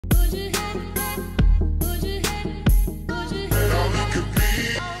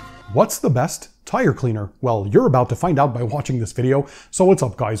What's the best tire cleaner? Well, you're about to find out by watching this video. So what's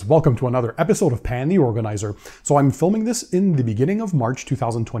up, guys? Welcome to another episode of Pan the Organizer. So I'm filming this in the beginning of March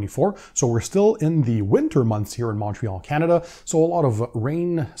 2024. So we're still in the winter months here in Montreal, Canada. So a lot of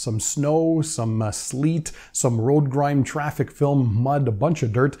rain, some snow, some sleet, some road grime, traffic film, mud, a bunch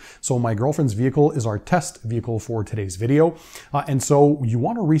of dirt. So my girlfriend's vehicle is our test vehicle for today's video. And so you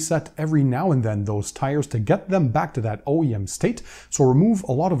want to reset every now and then those tires to get them back to that OEM state. So remove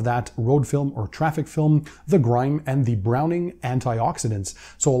a lot of that road film or traffic film, the grime, and the browning antioxidants.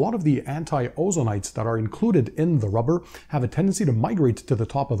 So a lot of the anti-ozonites that are included in the rubber have a tendency to migrate to the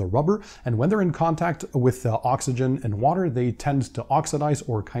top of the rubber, and when they're in contact with oxygen and water, they tend to oxidize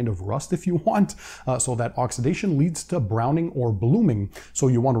or kind of rust if you want. So that oxidation leads to browning or blooming. So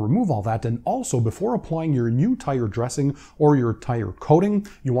you want to remove all that, and also before applying your new tire dressing or your tire coating,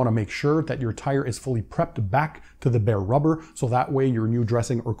 you want to make sure that your tire is fully prepped back to the bare rubber, so that way your new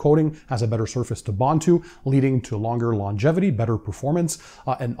dressing or coating has a better surface to bond to, leading to longer longevity, better performance,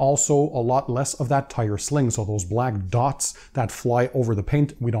 and also a lot less of that tire sling. So those black dots that fly over the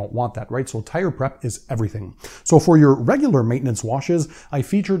paint, we don't want that, right? So tire prep is everything. So for your regular maintenance washes, I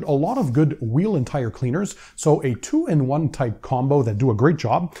featured a lot of good wheel and tire cleaners. So a 2-in-1 type combo that do a great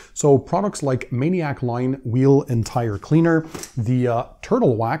job. So products like Maniac Line Wheel and Tire Cleaner, the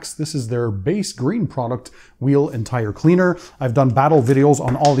Turtle Wax, this is their base green product, wheel and tire cleaner. I've done battle videos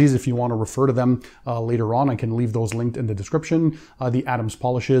on all these. If you want to refer to them later on, I can leave those linked in the description. The Adams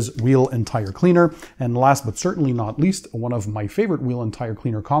Polishes wheel and tire cleaner. And last but certainly not least, one of my favorite wheel and tire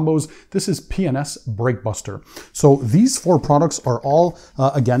cleaner combos, this is PNS Brake Buster. So these four products are all,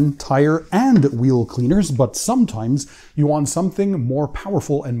 again, tire and wheel cleaners, but sometimes you want something more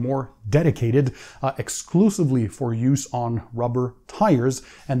powerful and more dedicated exclusively for use on rubber tires.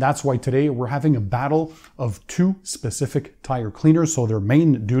 And that's why today we're having a battle of two specific tire cleaners. So their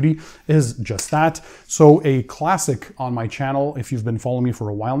main duty is just that. So a classic on my channel, if you've been following me for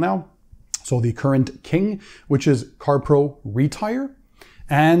a while now, so the current king, which is CarPro Retyre.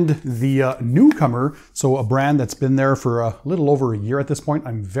 And the newcomer, so a brand that's been there for a little over a year at this point.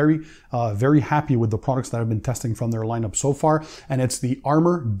 I'm very happy with the products that I've been testing from their lineup so far. And it's the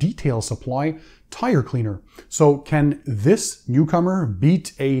Armour Detail Supply tire cleaner. So can this newcomer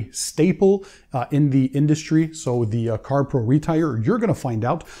beat a staple in the industry? So the CarPro Retyre, you're going to find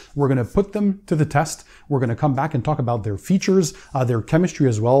out. We're going to put them to the test. We're going to come back and talk about their features, their chemistry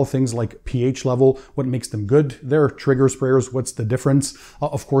as well, things like pH level, what makes them good, their trigger sprayers, what's the difference,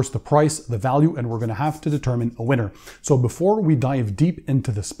 of course, the price, the value, and we're going to have to determine a winner. So before we dive deep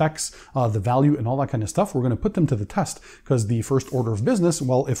into the specs, the value, and all that kind of stuff, we're going to put them to the test, because the first order of business,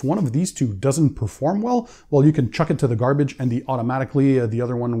 well, if one of these two doesn't perform well, you can chuck it to the garbage and automatically the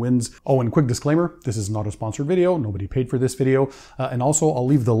other one wins. Oh, and quick disclaimer, this is not a sponsored video. Nobody paid for this video. And also I'll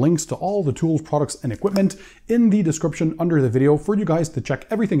leave the links to all the tools, products, and equipment in the description under the video for you guys to check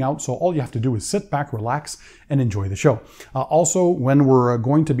everything out. So all you have to do is sit back, relax, and enjoy the show. Also, when we're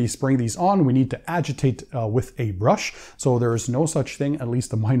going to be spraying these on, we need to agitate with a brush. So there's no such thing, at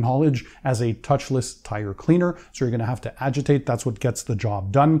least to my knowledge, as a touchless tire cleaner. So you're going to have to agitate. That's what gets the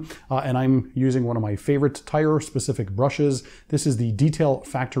job done. And I'm using one of my favorite tire specific brushes. This is the Detail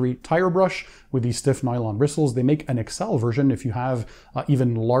Factory tire brush with these stiff nylon bristles. They make an XL version if you have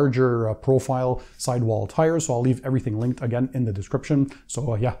even larger profile sidewall tires. So I'll leave everything linked again in the description.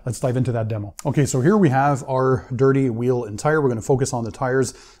 So yeah, let's dive into that demo. Okay, so here we have our dirty wheel and tire. We're going to focus on the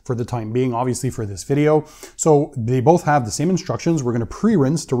tires for the time being, obviously, for this video. So they both have the same instructions. We're going to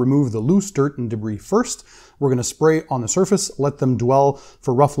pre-rinse to remove the loose dirt and debris first. We're going to spray on the surface, let them dwell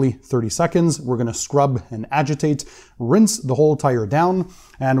for roughly 30 seconds. We're going to scrub and agitate, rinse the whole tire down,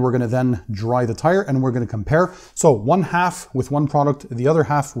 and we're going to then dry the tire, and we're going to compare. So one half with one product, the other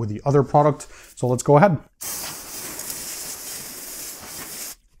half with the other product. So let's go ahead.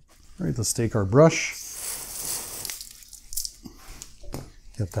 All right, let's take our brush.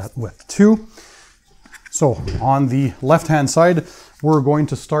 Get that wet too. So on the left-hand side, we're going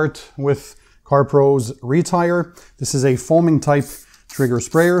to start with CarPro's Retyre. This is a foaming type trigger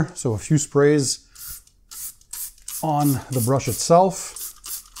sprayer. So a few sprays on the brush itself.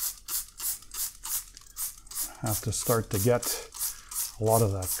 Have to start to get a lot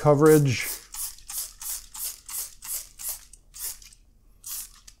of that coverage.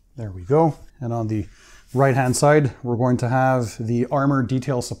 There we go. And on the right-hand side, we're going to have the Armour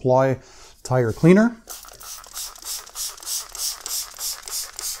Detail Supply tire cleaner.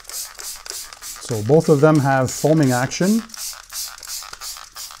 So both of them have foaming action.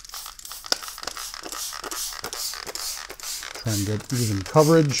 Try and get even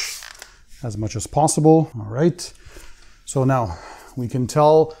coverage as much as possible. All right. So now we can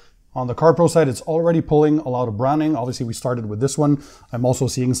tell On the CarPro side, it's already pulling a lot of browning. Obviously, we started with this one. I'm also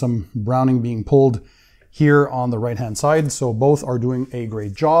seeing some browning being pulled here on the right-hand side. So both are doing a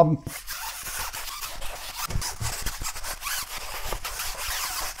great job.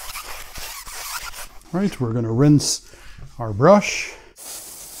 Right, we're gonna rinse our brush.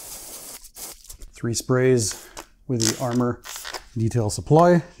 3 sprays with the Armour Detail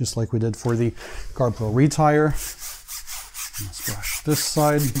Supply, just like we did for the CarPro Retyre. Let's brush this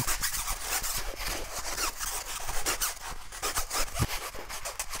side.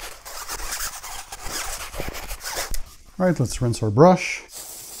 All right, let's rinse our brush.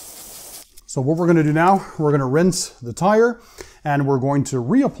 So what we're gonna do now, we're gonna rinse the tire and we're going to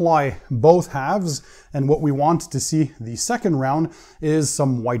reapply both halves. And what we want to see the second round is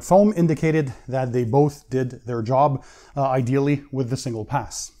some white foam, indicated that they both did their job, ideally with the single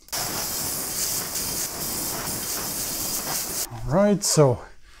pass. All right, so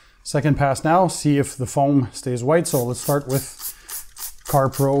second pass now, see if the foam stays white. So let's start with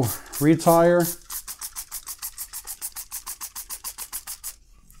CarPro Retyre.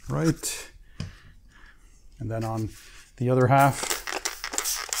 Right, and then on the other half,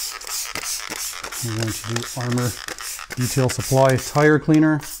 we're going to do Armour Detail Supply Tire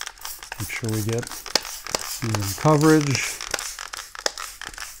Cleaner. Make sure we get even coverage.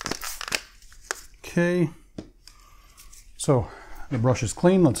 Okay, so the brush is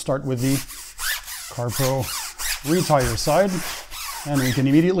clean. Let's start with the CarPro Retyre side, and we can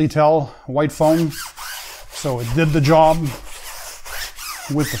immediately tell white foam, so it did the job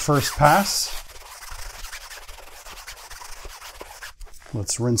with the first pass.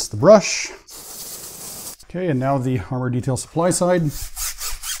 Let's rinse the brush. Okay, and now the Armour Detail Supply side.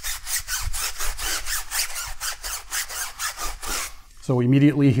 So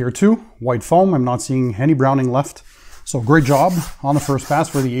immediately here too, white foam. I'm not seeing any browning left. So great job on the first pass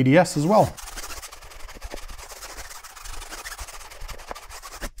for the ADS as well.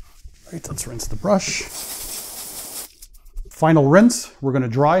 Right, let's rinse the brush. Final rinse, we're gonna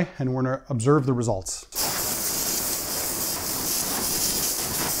dry and we're gonna observe the results.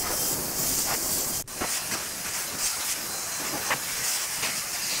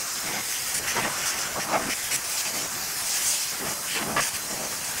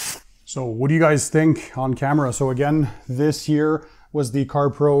 So what do you guys think on camera? So again, this here was the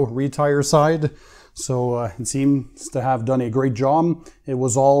CarPro Retyre side. So it seems to have done a great job. It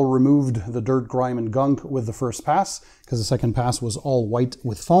was all removed the dirt, grime, and gunk with the first pass, because the second pass was all white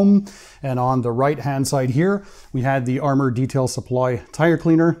with foam. And on the right-hand side here, we had the Armour Detail Supply Tire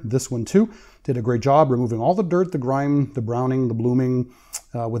Cleaner. This one too did a great job removing all the dirt, the grime, the browning, the blooming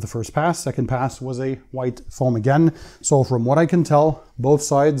with the first pass. Second pass was a white foam again. So from what I can tell, both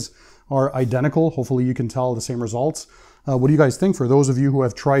sides are identical. Hopefully you can tell the same results. What do you guys think? For those of you who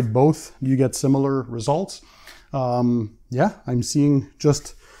have tried both, do you get similar results? Yeah, I'm seeing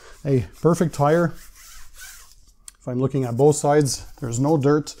just a perfect tire. If I'm looking at both sides, there's no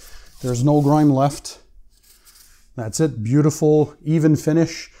dirt, there's no grime left. That's it, beautiful, even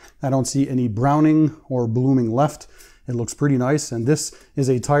finish. I don't see any browning or blooming left. It looks pretty nice, and this is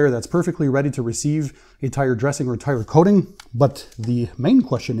a tire that's perfectly ready to receive a tire dressing or tire coating. But the main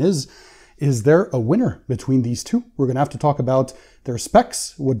question is there a winner between these two? We're gonna have to talk about their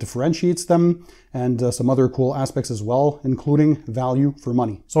specs, what differentiates them, and some other cool aspects as well, including value for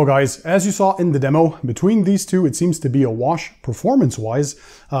money. So guys, as you saw in the demo, between these two, it seems to be a wash performance-wise.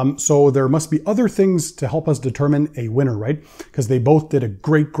 So there must be other things to help us determine a winner, right? Because they both did a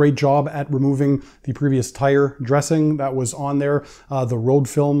great job at removing the previous tire dressing that was on there, the road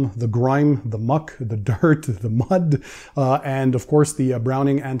film, the grime, the muck, the dirt, the mud, and of course the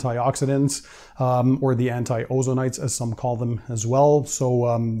browning antioxidants, or the anti-ozonites as some call them as well.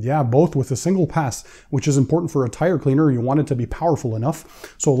 So yeah, both with a single pass, which is important for a tire cleaner. You want it to be powerful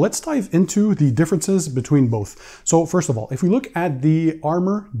enough. So let's dive into the differences between both. So first of all, if we look at the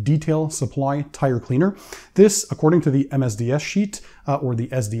Armour Detail Supply Tire Cleaner, this, according to the MSDS sheet, or the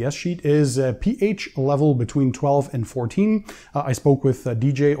SDS sheet, is a pH level between 12 and 14. I spoke with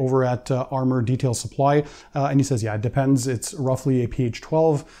DJ over at Armour Detail Supply, and he says, yeah, it depends. It's roughly a pH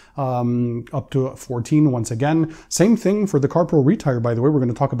 12 up to 14 once again. Same thing for the CarPro Retyre, by the way. We're going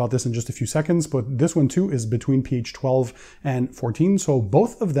to talk about this in just a few seconds, but this one too is between pH 12 and 14. So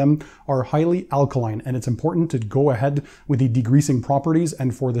both of them are highly alkaline, and it's important to go ahead with the degreasing properties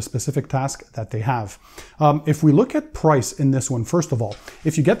and for the specific task that they have. If we look at price in this one, first first of all,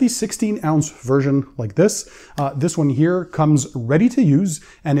 if you get the 16-ounce version like this one here comes ready to use,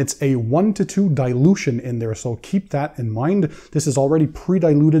 and it's a 1-to-2 dilution in there, so keep that in mind. This is already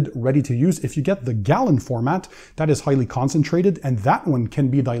pre-diluted, ready to use. If you get the gallon format, that is highly concentrated, and that one can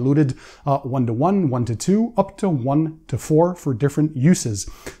be diluted 1-to-1, 1-to-2, up to 1-to-4 for different uses.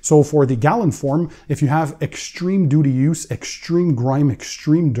 So for the gallon form, if you have extreme duty use, extreme grime,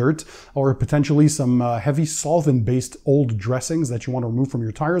 extreme dirt, or potentially some heavy solvent-based old dressings that you want to remove from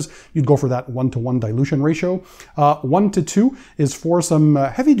your tires, you'd go for that 1-to-1 dilution ratio. 1-to-2 is for some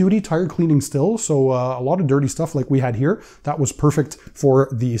heavy-duty tire cleaning still, so a lot of dirty stuff like we had here. That was perfect for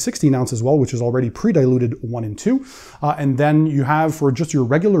the 16-ounce as well, which is already pre-diluted 1 and 2. And then you have, for just your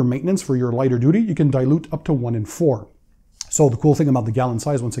regular maintenance, for your lighter duty, you can dilute up to 1 and 4. So the cool thing about the gallon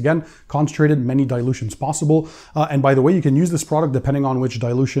size, once again, concentrated, many dilutions possible. And by the way, you can use this product depending on which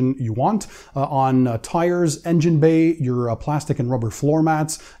dilution you want on tires, engine bay, your plastic and rubber floor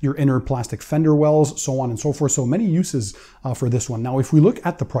mats, your inner plastic fender wells, so on and so forth. So many uses for this one. Now, if we look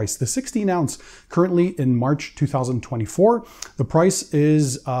at the price, the 16-ounce currently in March 2024, the price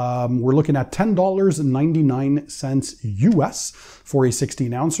is, we're looking at $10.99 US for a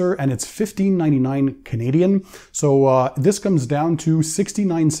 16-ouncer, and it's $15.99 Canadian. So this comes down to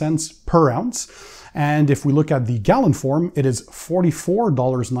 69 cents per ounce. And if we look at the gallon form, it is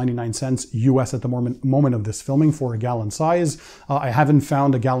 $44.99 US at the moment of this filming for a gallon size. I haven't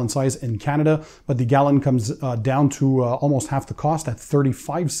found a gallon size in Canada, but the gallon comes down to almost half the cost at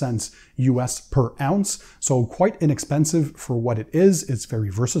 35 cents US per ounce. So quite inexpensive for what it is. It's very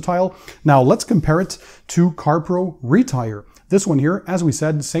versatile. Now let's compare it to CarPro Retyre. This one here, as we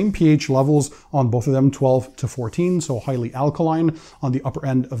said, same pH levels on both of them, 12 to 14, so highly alkaline on the upper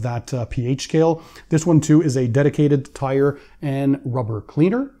end of that pH scale. This one too is a dedicated tire and rubber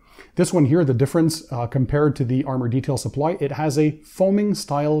cleaner. This one here, the difference compared to the Armour Detail Supply, it has a foaming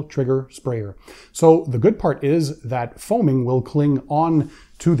style trigger sprayer. So the good part is that foaming will cling on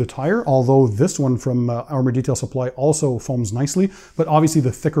to the tire, although this one from Armour Detail Supply also foams nicely, but obviously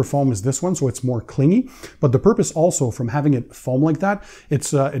the thicker foam is this one, so it's more clingy. But the purpose also from having it foam like that,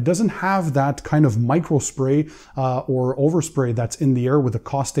 it doesn't have that kind of micro spray or overspray that's in the air with a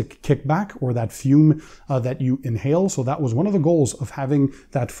caustic kickback or that fume that you inhale. So that was one of the goals of having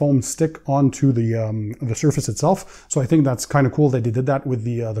that foam stick onto the surface itself. So I think that's kind of cool that they did that with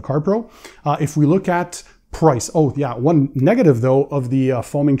the CarPro. If we look at price. Oh yeah, one negative though of the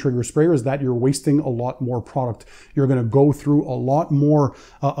foaming trigger sprayer is that you're wasting a lot more product. You're going to go through a lot more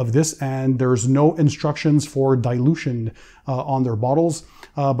of this, and there's no instructions for dilution on their bottles,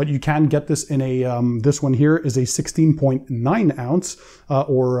 but you can get this in a, this one here is a 16.9 ounce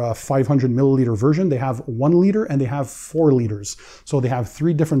or 500 milliliter version. They have 1 liter and they have 4 liters. So they have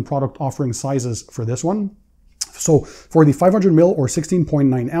 3 different product offering sizes for this one. So for the 500 mil or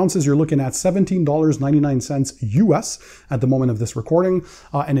 16.9 ounces, you're looking at $17.99 US at the moment of this recording.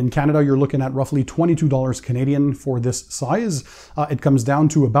 And in Canada, you're looking at roughly $22 Canadian for this size. It comes down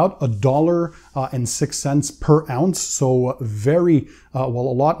to about $1.06 per ounce. So very, well,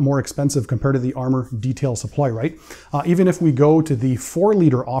 a lot more expensive compared to the Armour Detail Supply, right? Even if we go to the 4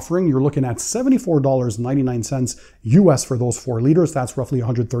 liter offering, you're looking at $74.99 US for those 4 liters. That's roughly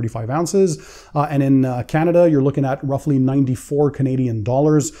 135 ounces. And in Canada, you're looking at roughly 94 Canadian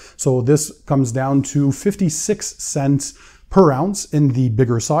dollars. So this comes down to 56 cents per ounce in the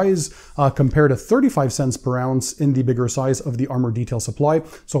bigger size, compared to 35 cents per ounce in the bigger size of the Armour Detail Supply.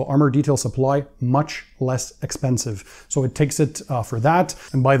 So Armour Detail Supply, much less expensive. So it takes it for that.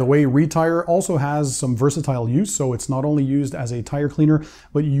 And by the way, Retyre also has some versatile use. So it's not only used as a tire cleaner,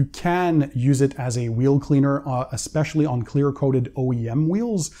 but you can use it as a wheel cleaner, especially on clear-coated OEM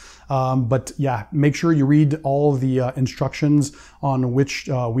wheels. But yeah, make sure you read all the instructions on which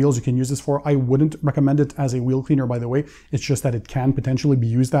wheels you can use this for. I wouldn't recommend it as a wheel cleaner, by the way. It's just that it can potentially be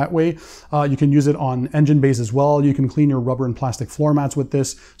used that way. You can use it on engine bays as well. You can clean your rubber and plastic floor mats with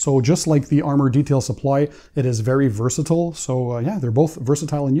this. So just like the Armour Detail Supply, it is very versatile. So yeah, they're both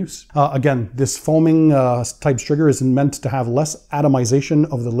versatile in use. Again, this foaming type trigger is meant to have less atomization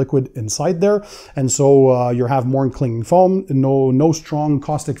of the liquid inside there. And so you have more clinging foam, no strong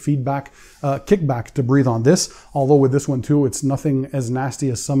caustic feedback, kickback to breathe on this. Although with this one too, it's nothing as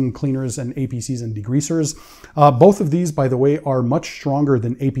nasty as some cleaners and APCs and degreasers. Both of these, by the way, are much stronger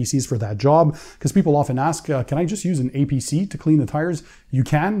than APCs for that job, because people often ask, can I just use an APC to clean the tires? You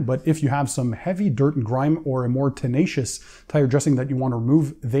can, but if you have some heavy dirt and grime or a more tenacious tire dressing that you want to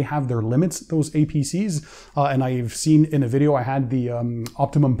remove, they have their limits, those APCs. And I've seen in a video, I had the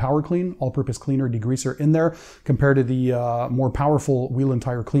Optimum Power Clean, all-purpose cleaner degreaser in there, compared to the more powerful wheel and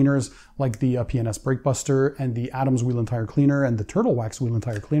tire cleaners like the PNS Brake Buster and the Adams Wheel and Tire Cleaner and the Turtle Wax Wheel and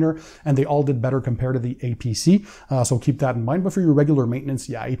Tire Cleaner, and they all did better compared to the APC. So keep that in mind. But for your regular maintenance,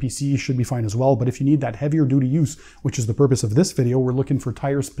 yeah, APC should be fine as well. But if you need that heavier duty use, which is the purpose of this video, we're looking for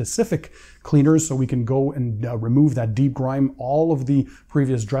tire-specific cleaners so we can go and remove that deep grime, all of the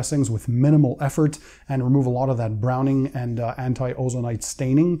previous dressings with minimal effort, and remove a lot of that browning and anti-ozonite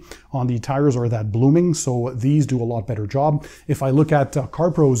staining on the tires or that blooming. So these do a lot better job. If I look at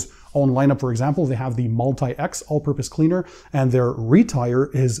CarPro's own lineup, for example, they have the Multi-X all-purpose cleaner, and their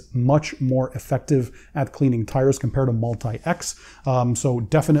Retyre is much more effective at cleaning tires compared to Multi-X. So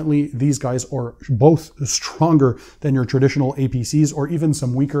definitely these guys are both stronger than your traditional APCs or even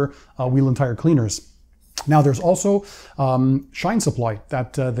some weaker wheel and tire cleaners. Now there's also Shine Supply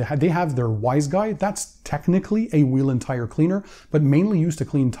that they have their Wise Guy. That's technically a wheel and tire cleaner, but mainly used to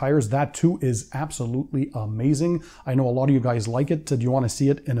clean tires. That too is absolutely amazing. I know a lot of you guys like it. Do you want to see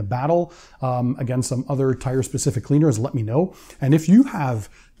it in a battle against some other tire specific cleaners? Let me know. And if you have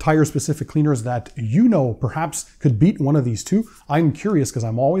tire specific cleaners that you know perhaps could beat one of these two, I'm curious, because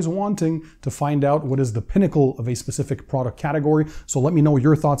I'm always wanting to find out what is the pinnacle of a specific product category. So let me know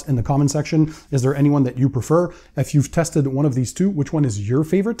your thoughts in the comment section. Is there anyone that you prefer? If you've tested one of these two, which one is your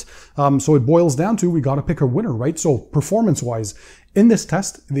favorite? So it boils down to, we got to pick a winner, right? So performance wise, in this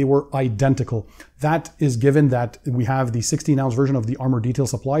test, they were identical. That is given that we have the 16-ounce version of the Armour Detail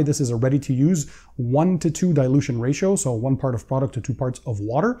Supply. This is a ready-to-use 1:2 dilution ratio, so 1 part of product to 2 parts of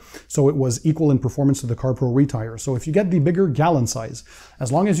water. So it was equal in performance to the CarPro Retyre. So if you get the bigger gallon size,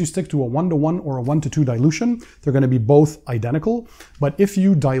 as long as you stick to a 1:1 or a 1:2 dilution, they're going to be both identical. But if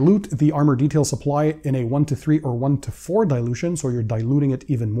you dilute the Armour Detail Supply in a 1:3 or 1:4 dilution, so you're diluting it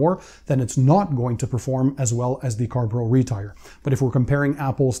even more, then it's not going to perform as well as the CarPro Retyre. But if we're comparing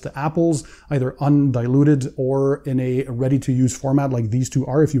apples to apples, either undiluted or in a ready-to-use format like these two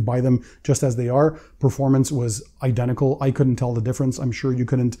are, if you buy them just as they are, performance was identical. I couldn't tell the difference. I'm sure you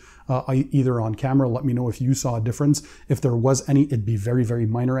couldn't either on camera. Let me know if you saw a difference. If there was any, it'd be very, very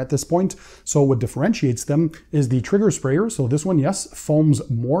minor at this point. So what differentiates them is the trigger sprayer. So this one, yes, foams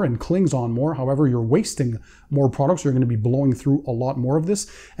more and clings on more. However, you're wasting more products. You're going to be blowing through a lot more of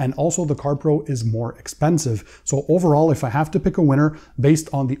this. And also the CarPro is more expensive. So overall, if I have to pick a winner based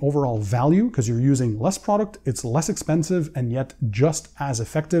on the overall value, because you're using less product, it's less expensive and yet just as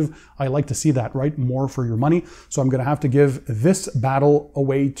effective. I like to see that, right? More for your money. So I'm going to have to give this battle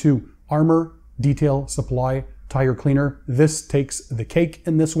away to Armour Detail Supply Tire Cleaner. This takes the cake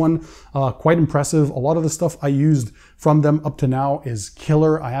in this one. Quite impressive. A lot of the stuff I used from them up to now is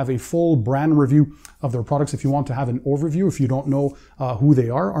killer. I have a full brand review of their products if you want to have an overview. If you don't know who they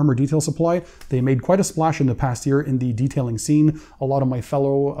are, Armour Detail Supply, they made quite a splash in the past year in the detailing scene. A lot of my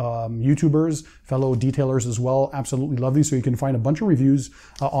fellow YouTubers, fellow detailers as well, absolutely love these. So you can find a bunch of reviews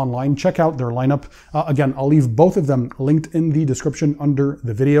online. Check out their lineup. Again, I'll leave both of them linked in the description under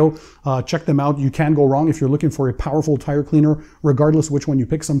the video. Check them out. You can go wrong if you're looking for a powerful tire cleaner, regardless which one you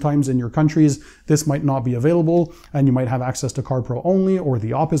pick. Sometimes in your countries, this might not be available and you might have access to CarPro only, or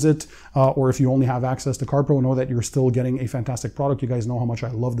the opposite. Or if you only have access to CarPro, know that you're still getting a fantastic product. You guys know how much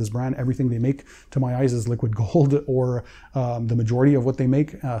I love this brand. Everything they make to my eyes is liquid gold, or the majority of what they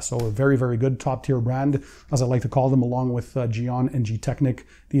make. So a very, very good top tier brand, as I like to call them, along with Gion and G-Technic.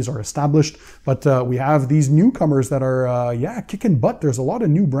 These are established, but we have these newcomers that are, yeah, kicking butt. There's a lot of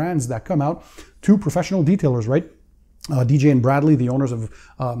new brands that come out. Two professional detailers, right? DJ and Bradley, the owners of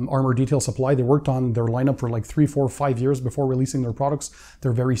Armour Detail Supply, they worked on their lineup for like 3, 4, 5 years before releasing their products.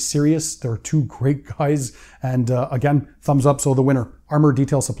 They're very serious. They're two great guys. And again, thumbs up. So the winner, Armour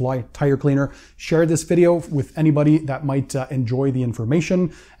Detail Supply Tire Cleaner. Share this video with anybody that might enjoy the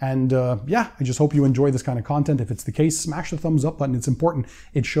information. And yeah, I just hope you enjoy this kind of content. If it's the case, smash the thumbs up button. It's important.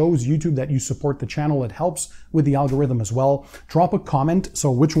 It shows YouTube that you support the channel. It helps with the algorithm as well. Drop a comment.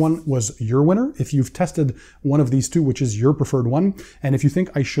 So which one was your winner? If you've tested one of these two, which is your preferred one. And if you think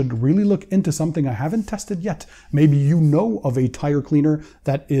I should really look into something I haven't tested yet, maybe you know of a tire cleaner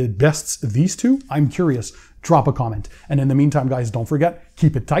that bests these two, I'm curious. Drop a comment. And in the meantime, guys, don't forget,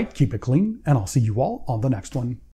 keep it tight, keep it clean, and I'll see you all on the next one.